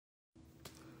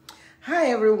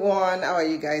Hi everyone, how are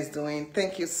you guys doing?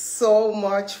 Thank you so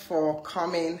much for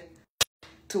coming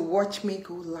to watch me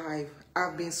go live.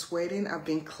 I've been sweating, I've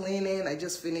been cleaning, I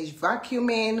just finished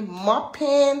vacuuming,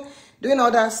 mopping, doing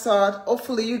all that sort.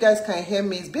 Hopefully you guys can hear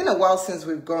me. It's been a while since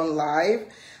we've gone live.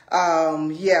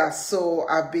 So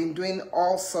I've been doing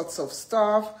all sorts of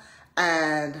stuff,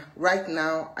 and right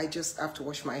now I just have to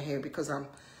wash my hair because I'm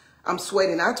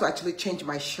sweating. I had to actually change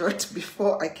my shirt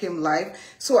before I came live.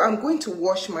 So I'm going to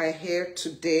wash my hair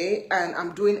today, and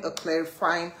I'm doing a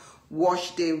clarifying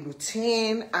wash day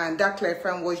routine. And that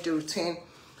clarifying wash day routine,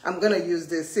 I'm going to use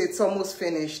this. See, it's almost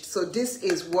finished. So this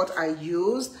is what I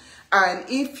used. And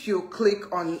if you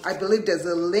click on, I believe there's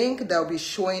a link that will be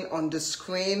showing on the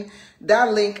screen.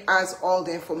 That link has all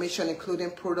the information,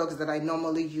 including products that I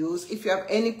normally use. If you have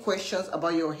any questions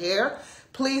about your hair,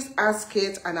 please ask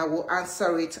it and I will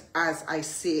answer it as I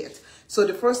see it. So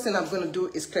the first thing I'm going to do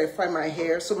is clarify my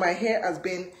hair. So my hair has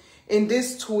been in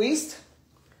this twist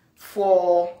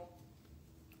for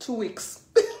 2 weeks.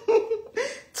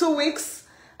 2 weeks.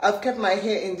 I've kept my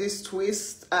hair in this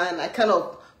twist, and I kind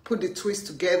of put the twist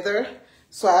together.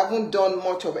 So I haven't done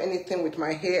much of anything with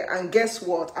my hair. And guess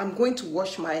what? I'm going to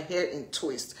wash my hair in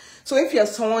twist. So if you're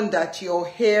someone that your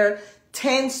hair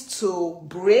tends to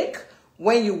break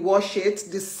when you wash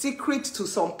it, the secret to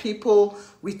some people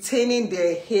retaining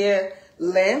their hair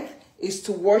length is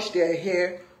to wash their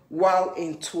hair while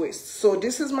in twist. So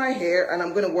this is my hair, and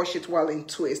I'm going to wash it while in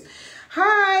twist.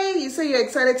 Hi, you say you're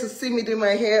excited to see me do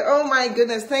my hair. Oh my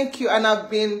goodness, thank you. And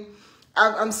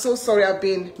I'm so sorry, I've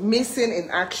been missing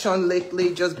in action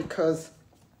lately just because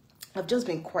I've just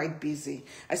been quite busy.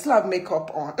 I still have makeup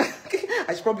on.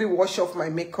 I should probably wash off my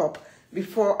makeup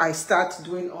before I start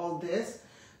doing all this.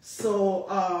 So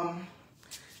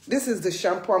this is the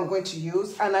shampoo I'm going to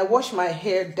use, and I wash my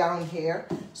hair down here.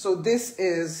 So this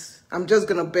is, I'm just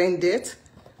gonna bend it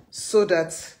so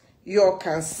that you all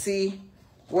can see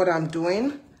what I'm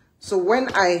doing. So when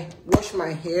I wash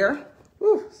my hair,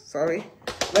 sorry,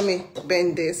 let me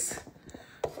bend this.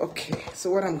 Okay, so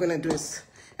what I'm gonna do is,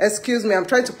 excuse me, I'm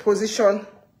trying to position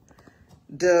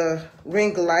the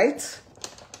ring light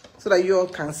so that you all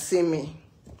can see me.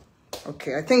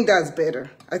 Okay, I think that's better.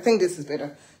 I think this is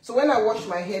better. So when I wash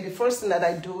my hair, the first thing that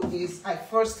I do is I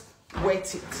first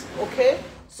wet it, okay?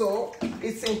 So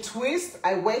it's in twist,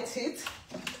 I wet it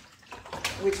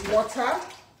with water,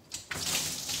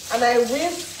 and I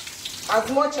rinse as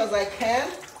much as I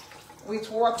can with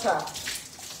water.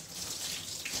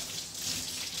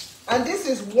 And this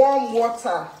is warm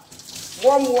water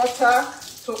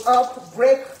to help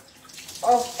break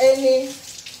off any.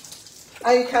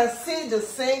 And you can see the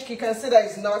sink, you can see that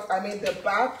it's not, the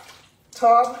bathtub.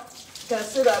 You can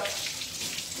see that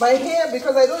my hair,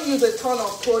 because I don't use a ton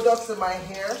of products in my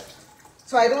hair,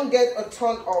 so I don't get a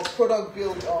ton of product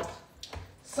build up.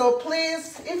 So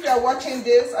please, if you're watching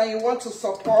this and you want to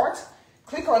support,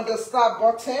 click on the start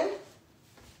button.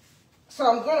 So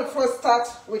I'm going to first start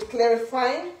with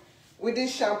clarifying with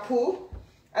this shampoo,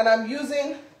 and I'm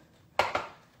using,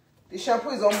 the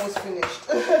shampoo is almost finished.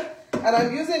 And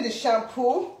I'm using the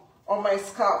shampoo on my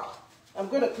scalp. I'm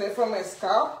going to clarify my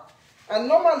scalp. And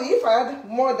normally, if I had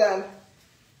more than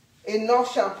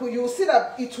enough shampoo, you'll see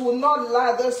that it will not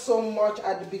lather so much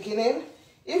at the beginning.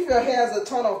 If your hair has a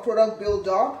ton of product build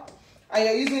up and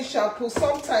you're using shampoo,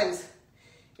 sometimes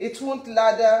it won't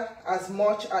lather as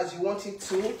much as you want it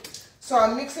to. So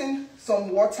I'm mixing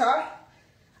some water.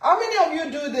 How many of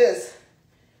you do this?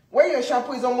 When your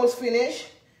shampoo is almost finished,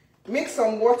 mix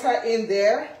some water in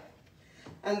there.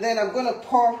 And then I'm going to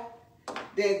pour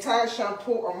the entire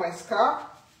shampoo on my scalp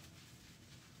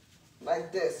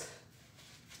like this.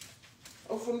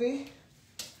 Hopefully,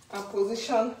 I'm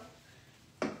positioned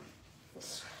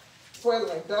well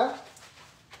like that.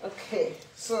 Okay,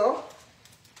 so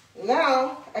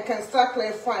now I can start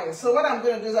clarifying. So what I'm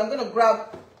going to do is I'm going to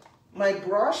grab my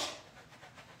brush,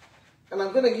 and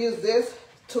I'm going to use this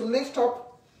to lift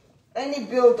up any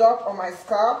buildup on my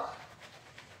scalp.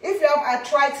 If you have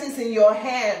arthritis in your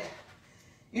hand,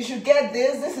 you should get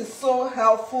this. This is so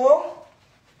helpful.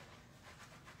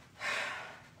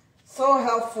 So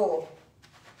helpful.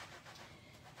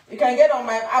 You can get on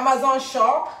my Amazon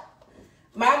shop.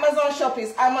 My Amazon shop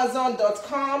is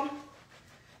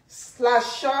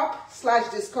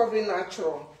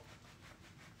amazon.com/shop/discoverynatural.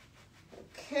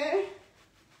 Okay.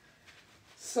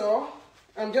 So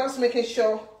I'm just making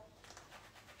sure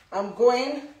I'm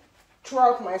going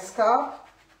throughout my scalp,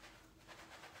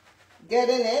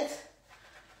 getting it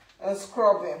and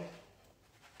scrubbing.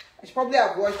 I should probably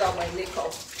have washed out my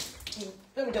makeup.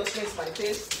 Let me just rinse my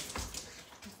face.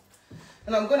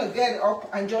 And I'm going to get up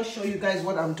and just show you guys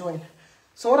what I'm doing.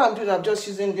 So what I'm doing, I'm just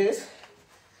using this.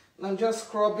 And I'm just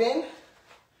scrubbing.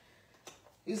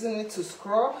 Using it to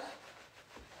scrub.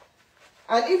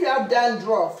 And if you have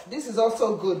dandruff, this is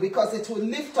also good because it will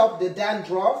lift up the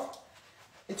dandruff.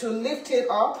 It will lift it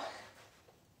up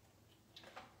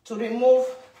to remove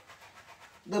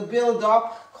the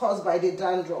buildup caused by the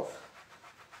dandruff.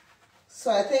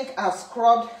 So I think I've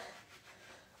scrubbed.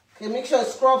 Okay, make sure you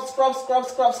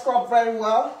scrub very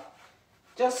well.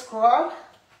 Just scrub.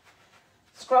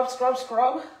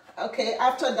 Scrub. Okay,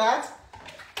 after that,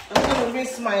 I'm gonna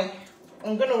rinse my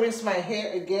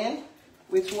hair again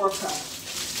with water.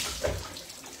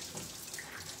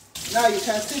 Now you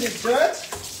can see the dirt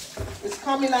is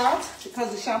coming out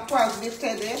because the shampoo has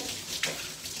lifted it.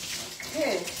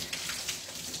 Okay.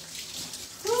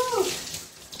 Whew.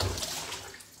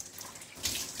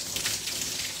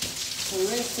 So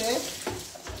rinse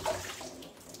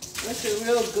it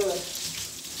real good.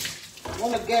 I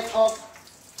want to get off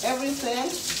everything.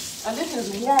 And this is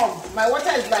warm. My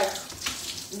water is like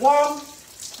warm,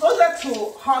 closer to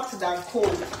hot than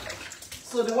cold.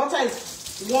 So the water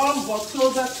is warm but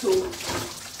closer to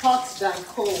hot than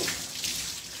cold.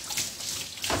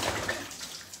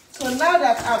 So now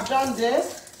that I've done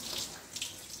this,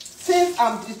 since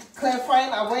I'm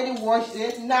clarifying, I've already washed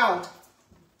it. Now,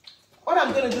 what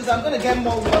I'm going to do is I'm going to get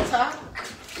more water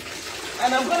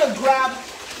and I'm going to grab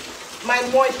my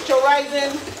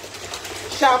moisturizing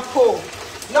shampoo.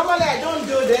 Normally I don't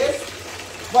do this,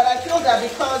 but I feel that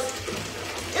because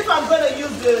if I'm going to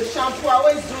use the shampoo, I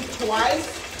always do twice,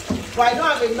 but I don't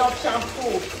have enough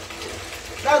shampoo.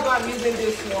 That's why I'm using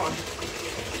this one.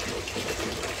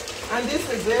 And this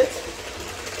is it.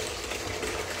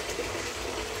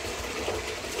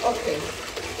 Okay,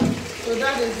 so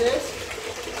that is it.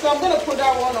 So I'm going to put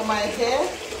that one on my hair.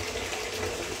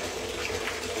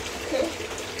 Okay.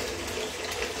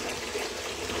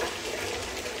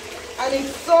 And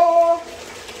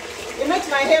it makes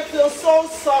my hair feel so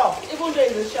soft, even though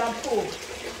it's a shampoo.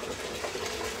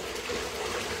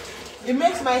 It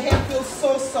makes my hair feel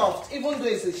so soft, even though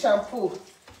it's a shampoo.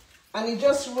 And it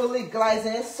just really glides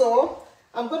in. So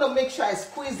I'm going to make sure I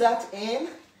squeeze that in.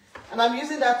 And I'm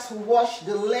using that to wash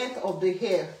the length of the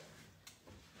hair.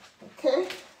 Okay.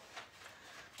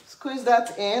 Squeeze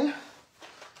that in.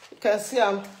 You can see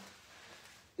I'm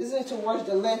using it to wash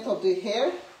the length of the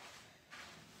hair.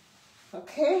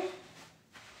 Okay.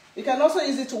 You can also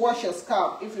use it to wash your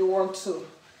scalp if you want to.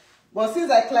 But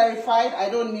since I clarified, I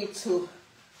don't need to.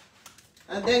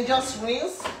 And then just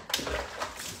rinse.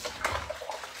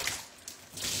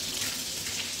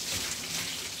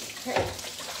 Okay.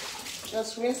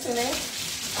 Just rinsing it.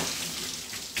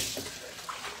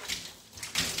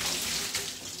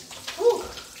 Whew.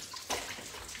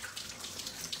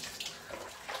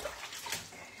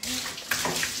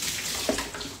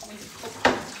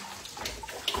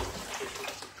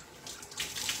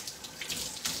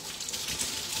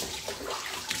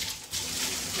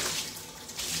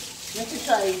 Making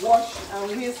sure I wash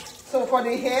and rinse. So for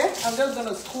the hair, I'm just going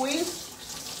to squeeze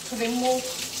to remove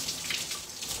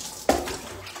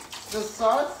the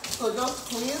salt. So just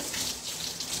squeeze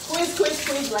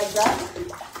like that,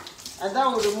 and that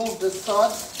will remove the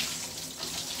salt.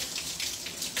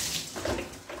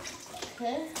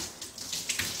 Okay.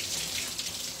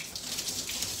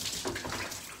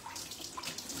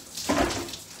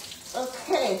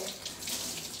 Okay.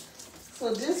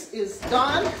 So this is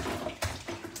done.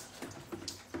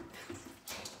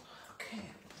 Okay.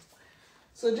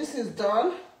 So this is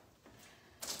done.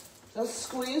 Just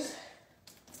squeeze.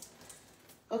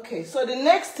 Okay, so the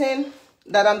next thing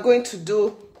that I'm going to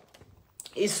do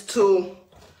is to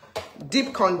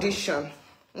deep condition.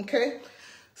 Okay,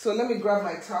 so let me grab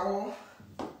my towel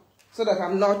so that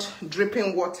I'm not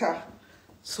dripping water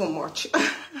so much.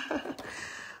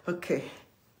 Okay.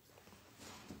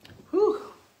 Whew.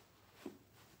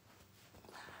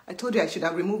 I told you I should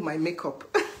have removed my makeup.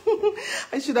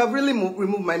 I should have really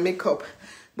removed my makeup,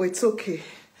 but it's okay.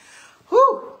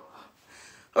 Whew.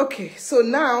 Okay, so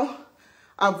now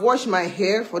I've washed my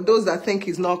hair. For those that think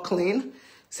it's not clean,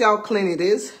 see how clean it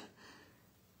is.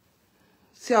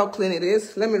 See how clean it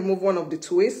is. Let me remove one of the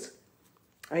twists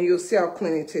and you'll see how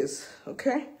clean it is.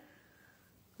 Okay,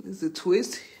 this is the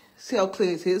twist. See how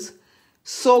clean it is.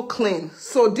 So clean.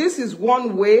 So this is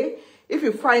one way. If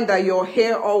you find that your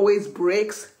hair always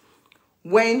breaks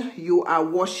when you are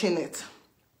washing it,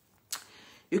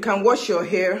 you can wash your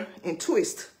hair in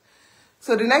twist.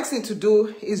 So the next thing to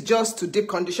do is just to deep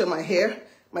condition my hair.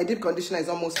 My deep conditioner is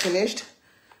almost finished.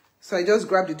 So I just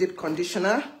grab the deep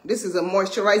conditioner. This is a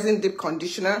moisturizing deep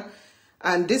conditioner.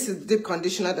 And this is the deep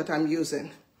conditioner that I'm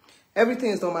using.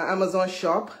 Everything is on my Amazon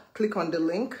shop. Click on the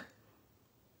link.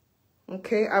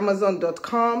 Okay,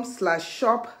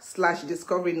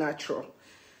 amazon.com/shop/discoverynatural.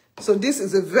 So this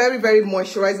is a very, very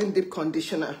moisturizing deep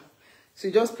conditioner. So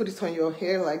you just put it on your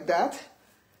hair like that.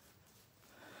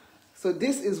 So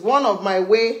this is one of my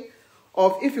way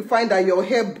of, if you find that your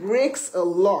hair breaks a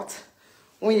lot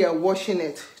when you're washing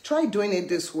it, try doing it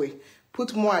this way.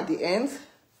 Put more at the end.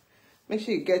 Make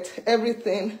sure you get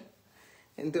everything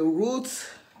in the roots.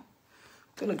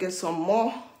 I'm gonna get some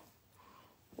more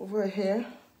over here.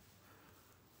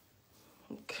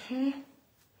 Okay.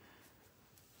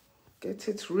 Get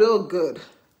it real good.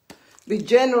 Be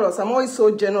generous. I'm always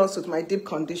so generous with my deep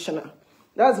conditioner.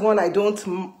 That's one I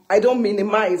don't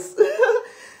minimize.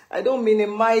 I don't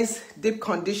minimize deep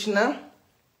conditioner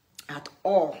at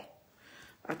all.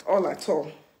 At all.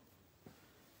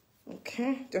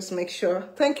 Okay, just make sure.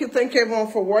 Thank you everyone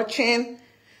for watching.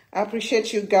 I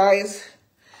appreciate you guys.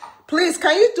 Please,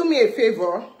 can you do me a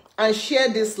favor and share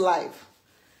this live?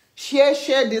 Share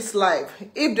this live.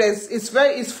 If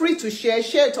it's free to share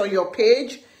it on your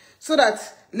page so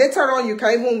that later on you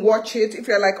can even watch it. If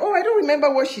you're like, oh, I don't remember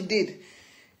what she did.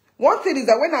 One thing is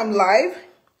that when I'm live,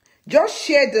 just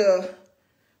share the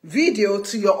video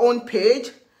to your own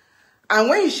page. And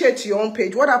when you share it to your own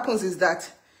page, what happens is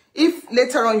that if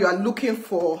later on you are looking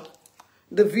for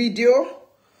the video,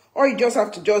 all you just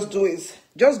have to do is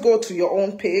just go to your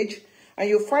own page and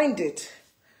you'll find it.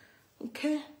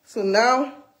 Okay, so now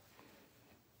you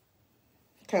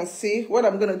can see what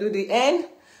I'm going to do at the end.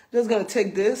 Just going to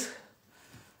take this,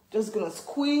 just going to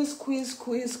squeeze,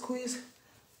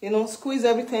 you know, squeeze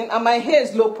everything. And my hair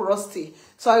is low porosity,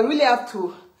 so I really have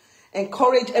to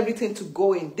encourage everything to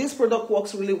go in. This product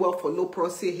works really well for low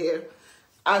porosity hair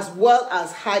as well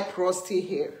as high porosity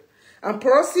hair. And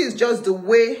porosity is just the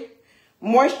way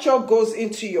moisture goes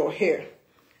into your hair,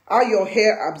 how your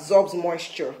hair absorbs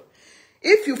moisture.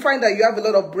 If you find that you have a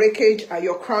lot of breakage at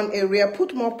your crown area,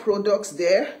 put more products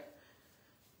there.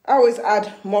 I always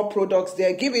add more products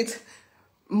there. Give it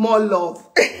more love.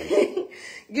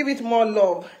 Give it more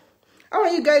love. How are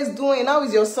you guys doing? How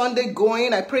is your Sunday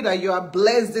going? I pray that you are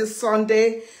blessed this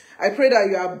Sunday. I pray that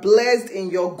you are blessed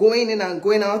in your going in and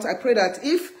going out. I pray that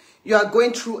if you are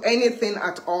going through anything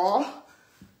at all,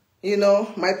 you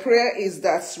know, my prayer is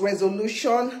that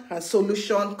resolution and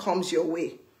solution comes your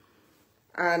way.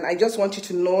 And I just want you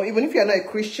to know, even if you're not a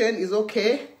Christian, it's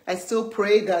okay. I still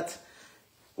pray that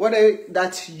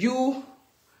that you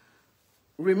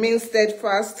remain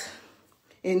steadfast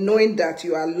in knowing that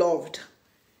you are loved.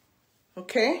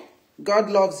 Okay? God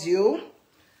loves you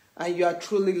and you are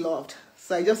truly loved.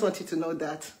 So I just want you to know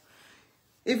that.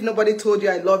 If nobody told you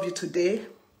I love you today,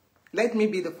 let me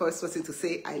be the first person to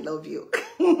say I love you.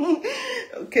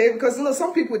 Okay? Because, you know,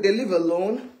 some people, they live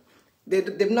alone.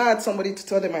 They've not had somebody to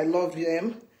tell them I love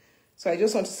them. So I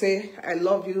just want to say I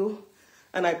love you.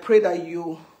 And I pray that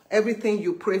everything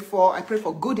you pray for, I pray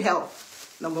for good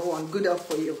health. Number one, good health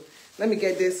for you. Let me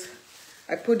get this.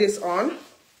 I put this on.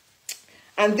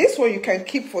 And this one you can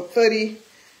keep for 30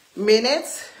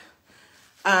 minutes.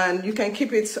 And you can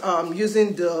keep it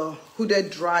using the hooded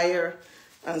dryer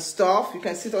and stuff. You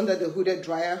can sit under the hooded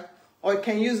dryer. Or you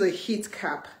can use a heat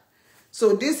cap.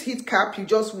 So this heat cap, you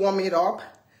just warm it up.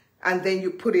 And then you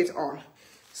put it on.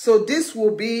 So this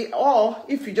will be, or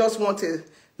if you just want a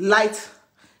light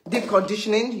deep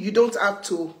conditioning, you don't have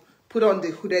to put on the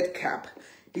hooded cap.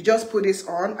 You just put this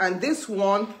on. And this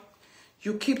one,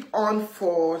 you keep on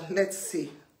for, let's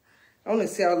see. I want to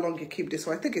see how long you keep this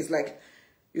one. I think it's like,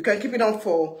 you can keep it on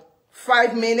for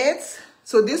 5 minutes.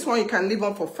 So this one you can leave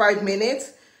on for 5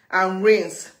 minutes and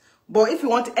rinse. But if you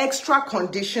want extra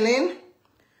conditioning,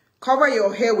 cover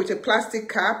your hair with a plastic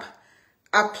cap.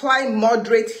 Apply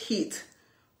moderate heat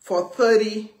for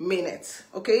 30 minutes.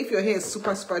 Okay, if your hair is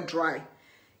super dry,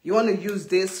 you want to use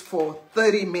this for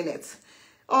 30 minutes.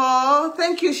 Oh,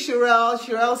 thank you, Sherelle.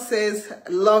 Sherelle says,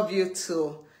 love you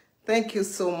too. Thank you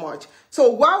so much.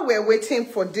 So while we're waiting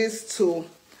for this to,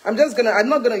 I'm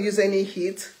not gonna use any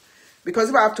heat, because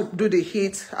if I have to do the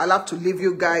heat, I'll have to leave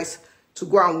you guys to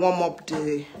go and warm up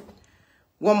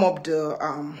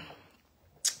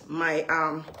my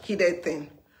heated thing.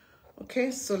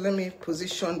 Okay, so let me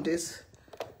position this.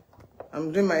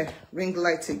 I'm doing my ring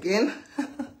light again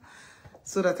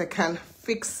so that I can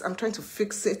fix. I'm trying to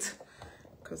fix it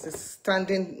because it's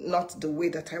standing not the way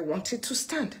that I want it to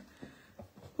stand.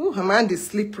 Oh, my hand is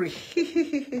slippery.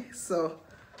 So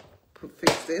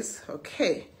fix this.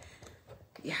 Okay,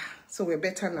 yeah, so we're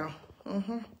better now.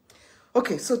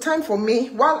 Okay, so time for me,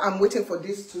 while I'm waiting for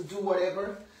this to do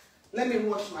whatever, let me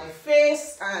wash my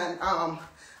face. And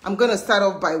I'm gonna start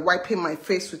off by wiping my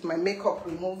face with my makeup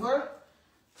remover.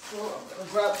 So I'm gonna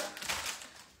grab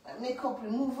my makeup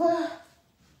remover.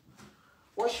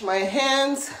 wash my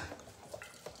hands.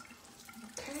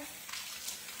 Okay.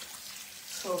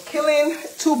 So killing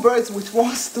two birds with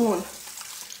one stone.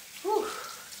 Whew.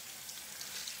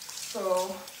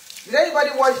 So, did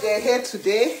anybody wash their hair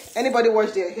today? Anybody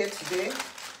wash their hair today?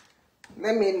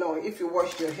 Let me know if you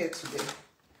washed your hair today.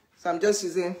 So I'm just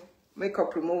using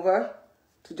makeup remover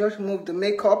to just remove the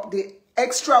makeup, the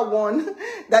extra one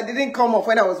that didn't come off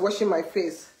when I was washing my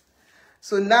face.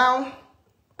 So now,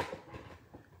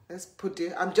 let's put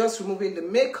it, I'm just removing the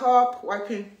makeup,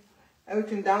 wiping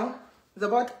everything down. It's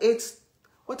about 8,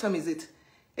 what time is it?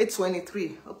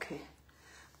 8:23, okay.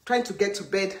 Trying to get to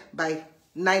bed by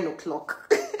 9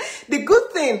 o'clock. The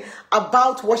good thing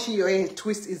about washing your hair in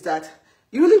twist is that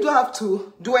you really don't have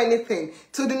to do anything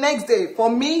till the next day. For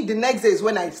me, the next day is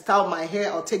when I style my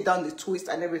hair. I'll take down the twist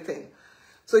and everything.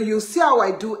 So you'll see how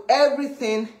I do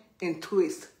everything in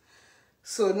twist.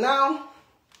 So now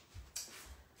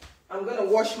I'm gonna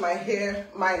wash my hair,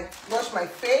 wash my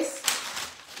face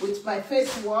with my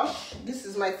face wash. This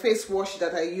is my face wash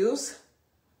that I use.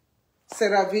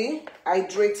 CeraVe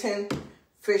Hydrating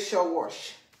Facial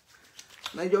Wash.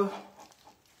 Now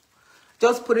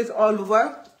just put it all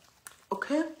over,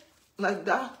 okay, like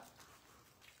that.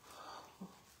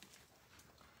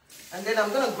 And then I'm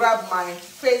gonna grab my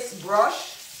face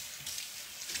brush,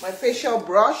 my facial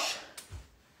brush.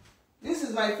 This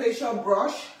is my facial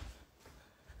brush.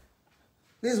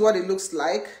 This is what it looks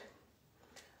like.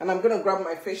 And I'm gonna grab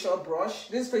my facial brush.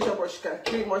 This facial brush can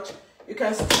pretty much, you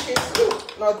can stick it, ooh,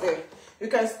 not there. You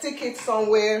can stick it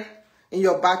somewhere in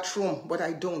your bathroom, but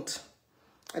I don't.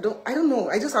 I don't know.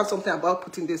 I just have something about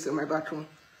putting this in my bathroom.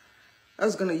 I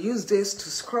was gonna use this to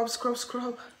scrub. Scrub.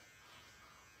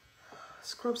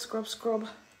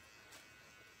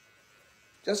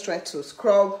 Just trying to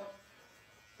scrub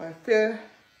my hair.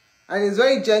 And it's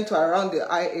very gentle around the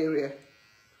eye area.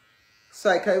 So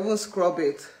I can even scrub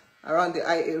it around the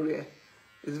eye area.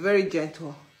 It's very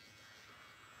gentle.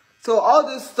 So all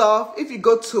this stuff, if you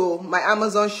go to my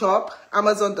Amazon shop,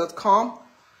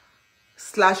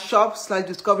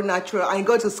 amazon.com/shop/discover natural, and you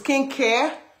go to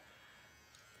skincare,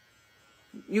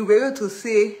 you'll be able to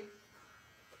see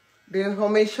the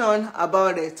information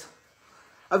about it.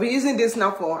 I've been using this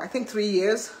now for, I think, 3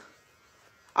 years.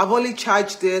 I've only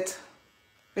charged it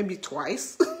maybe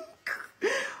twice.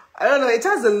 I don't know, it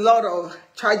has a lot of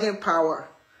charging power.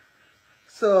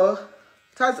 So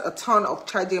it has a ton of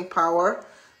charging power.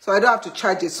 So I don't have to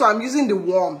charge it. So I'm using the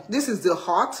warm. This is the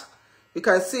hot. You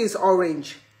can see it's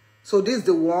orange. So this is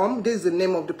the warm. This is the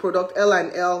name of the product,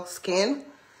 L&L Skin.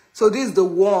 So this is the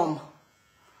warm.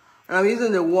 And I'm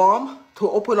using the warm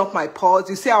to open up my pores.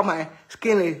 You see how my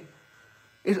skin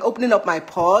is opening up my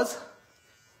pores.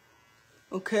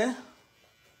 Okay.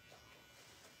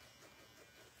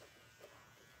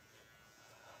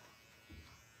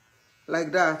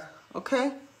 Like that.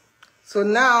 Okay. So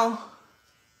now,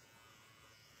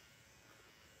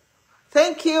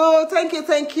 thank you. Thanks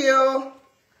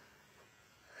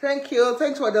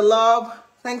for the love.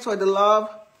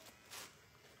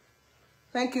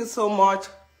 Thank you so much.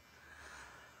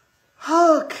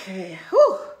 Okay.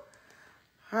 Whew.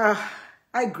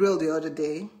 I grilled the other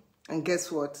day, and guess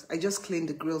what? I just cleaned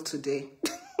the grill today.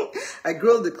 I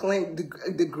grilled the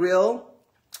grill.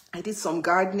 I did some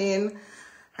gardening.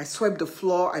 I swept the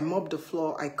floor. I mopped the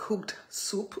floor. I cooked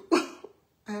soup.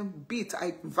 I am beat.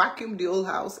 I vacuumed the whole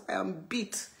house. I am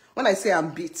beat. When I say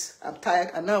I'm beat, I'm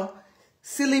tired. And now,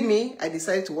 silly me, I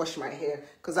decided to wash my hair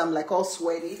because I'm like all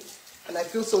sweaty and I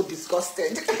feel so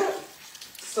disgusted.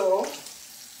 So,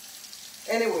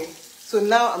 anyway, so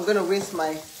now I'm going to rinse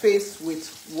my face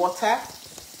with water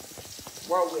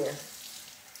while we're...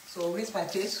 So, rinse my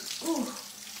face. Ooh.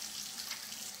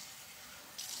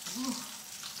 Ooh.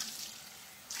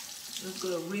 Just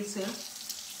going to rinse it.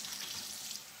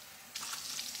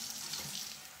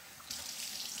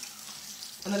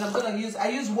 And then I'm going to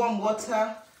use warm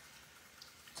water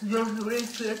to just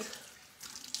rinse it.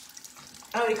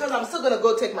 And because I'm still going to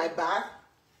go take my bath,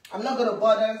 I'm not going to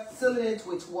bother sealing it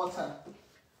with water.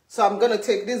 So I'm going to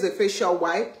take, this is a facial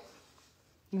wipe,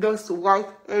 just to wipe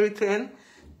everything.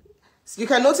 So you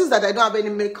can notice that I don't have any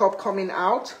makeup coming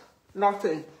out,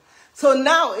 nothing. So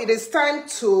now it is time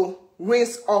to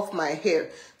rinse off my hair.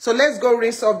 So let's go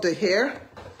rinse off the hair.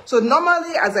 So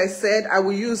normally, as I said, I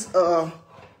will use a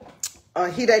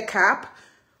heated cap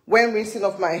when rinsing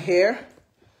off my hair,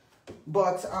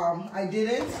 but I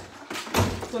didn't.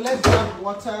 So let's grab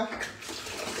water.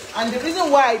 And the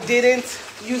reason why I didn't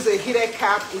use a heated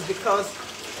cap is because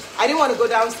I didn't want to go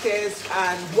downstairs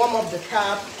and warm up the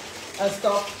cap and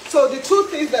stuff. So the two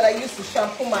things that I use to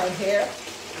shampoo my hair,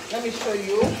 let me show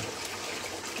you.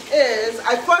 is,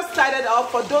 I first started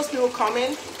off, for those people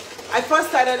coming, I first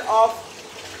started off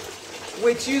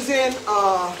with using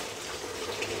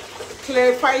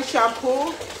clarifying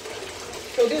shampoo.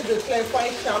 So this is the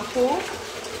clarifying shampoo.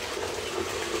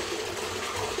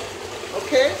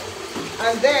 Okay,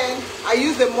 and then I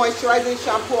use the moisturizing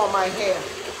shampoo on my hair.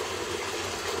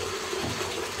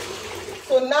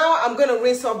 So now I'm going to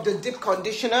rinse off the deep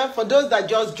conditioner. For those that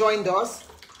just joined us,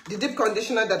 the deep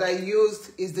conditioner that I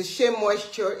used is the Shea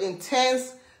Moisture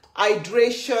Intense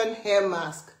Hydration Hair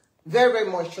Mask. Very, very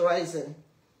moisturizing.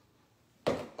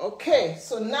 Okay,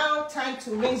 so now time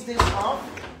to rinse this off.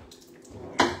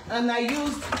 And I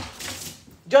used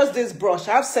just this brush.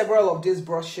 I have several of these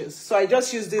brushes. So I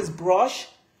just use this brush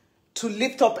to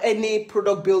lift up any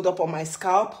product buildup on my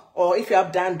scalp. Or if you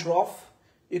have dandruff,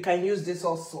 you can use this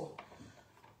also.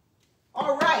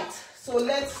 All right, so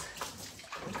let's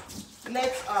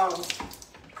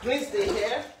rinse the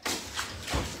hair.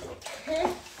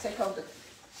 Okay, take out the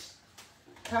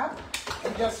cap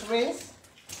and just rinse.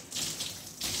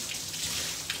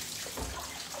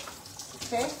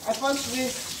 Okay, I first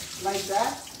rinse like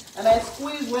that, and I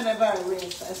squeeze whenever I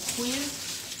rinse. I squeeze.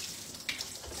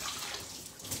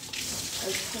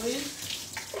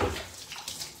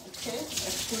 Okay, I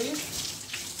squeeze.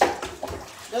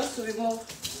 Just to remove,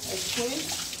 I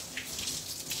squeeze.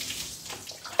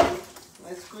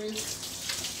 I squeeze.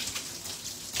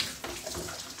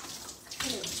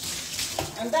 Okay.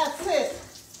 And that's it.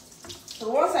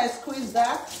 So once I squeeze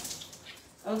that,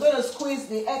 I'm going to squeeze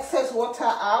the excess water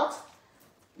out.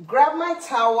 Grab my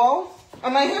towel,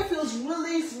 and my hair feels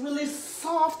really, really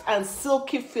soft and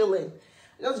silky feeling.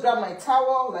 Just grab my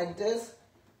towel like this.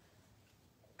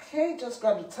 Okay, just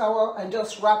grab the towel and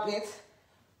just wrap it.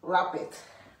 Wrap it.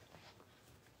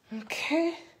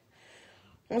 Okay.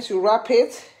 Once you wrap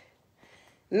it,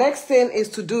 next thing is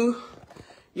to do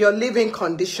your leave-in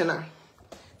conditioner.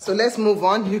 So let's move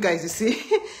on. You guys, you see,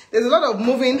 there's a lot of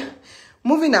moving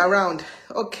around.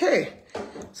 Okay.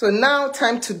 So now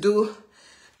time to do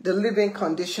the leave-in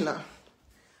conditioner.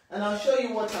 And I'll show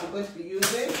you what I'm going to be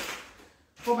using.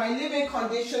 For my leave-in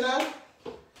conditioner,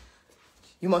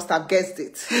 you must have guessed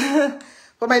it.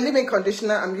 For my leave-in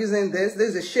conditioner, I'm using this.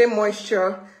 This is a Shea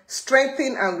Moisture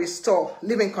Strengthen and Restore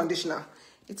leave-in conditioner.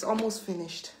 It's almost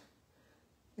finished.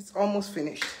 It's almost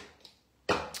finished.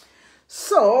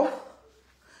 So,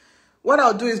 what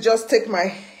I'll do is just take my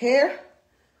hair.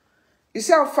 You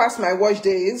see how fast my wash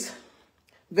day is?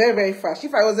 Very, very fast.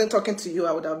 If I wasn't talking to you,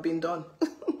 I would have been done.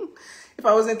 If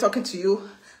I wasn't talking to you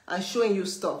and showing you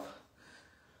stuff.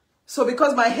 So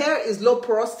because my hair is low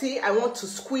porosity, I want to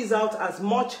squeeze out as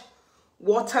much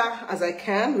water as I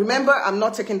can. Remember, I'm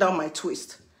not taking down my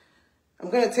twist. I'm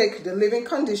going to take the leave-in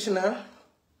conditioner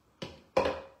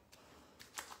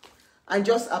and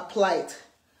just apply it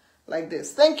like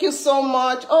this. Thank you so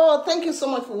much. Oh, thank you so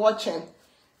much for watching.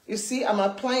 You see, I'm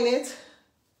applying it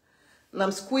and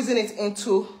I'm squeezing it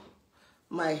into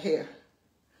my hair.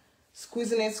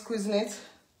 Squeezing it, squeezing it.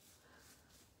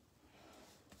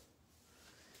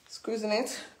 Squeezing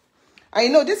it. I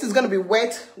know this is going to be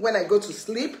wet when I go to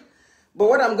sleep, but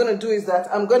what I'm going to do is that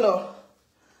I'm going to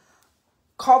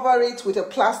cover it with a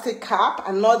plastic cap,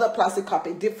 another plastic cap,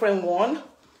 a different one.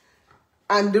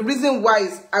 And the reason why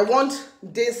is I want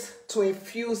this to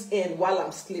infuse in while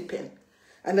I'm sleeping.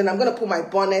 And then I'm going to put my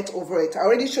bonnet over it. I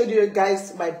already showed you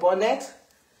guys my bonnet.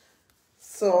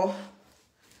 So,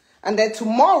 and then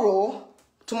tomorrow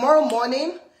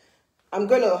morning, I'm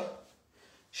going to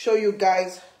show you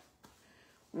guys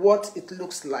what it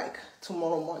looks like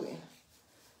tomorrow morning.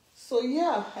 So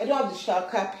yeah, I don't have the shower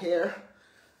cap here,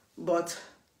 but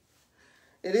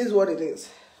it is what it is.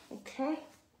 Okay.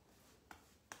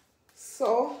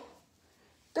 So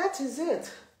that is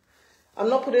it. I'm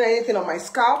not putting anything on my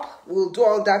scalp. We'll do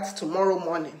all that tomorrow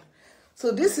morning.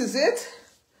 So this is it.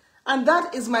 And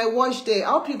that is my wash day.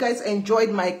 I hope you guys enjoyed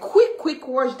my quick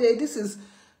wash day. This is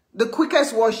the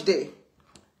quickest wash day.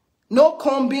 No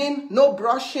combing, no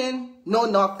brushing, no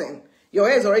nothing. Your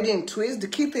hair is already in twist. The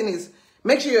key thing is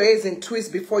make sure your hair is in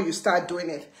twist before you start doing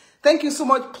it. Thank you so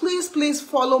much. Please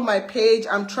follow my page.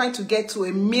 I'm trying to get to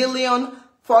 1 million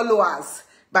followers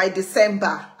by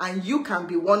December. And you can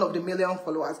be one of the 1 million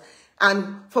followers.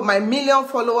 And for my 1 million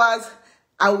followers,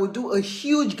 I will do a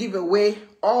huge giveaway,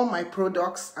 all my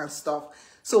products and stuff.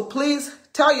 So please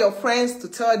tell your friends to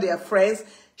tell their friends.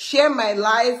 Share my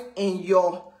live in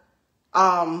your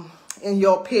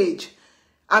page.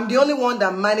 I'm the only one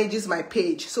that manages my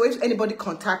page. So if anybody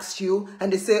contacts you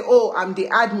and they say, oh, I'm the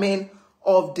admin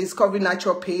of Discovery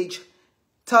Natural page,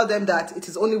 tell them that it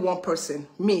is only one person,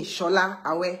 me, Shola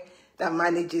Awe, that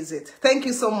manages it. Thank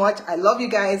you so much. I love you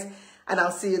guys. and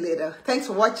I'll see you later. Thanks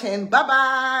for watching.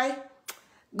 Bye-bye.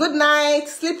 Good night.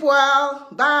 Sleep well.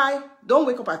 Bye. Don't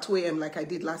wake up at 2 a.m. like I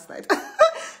did last night.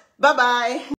 Bye-bye.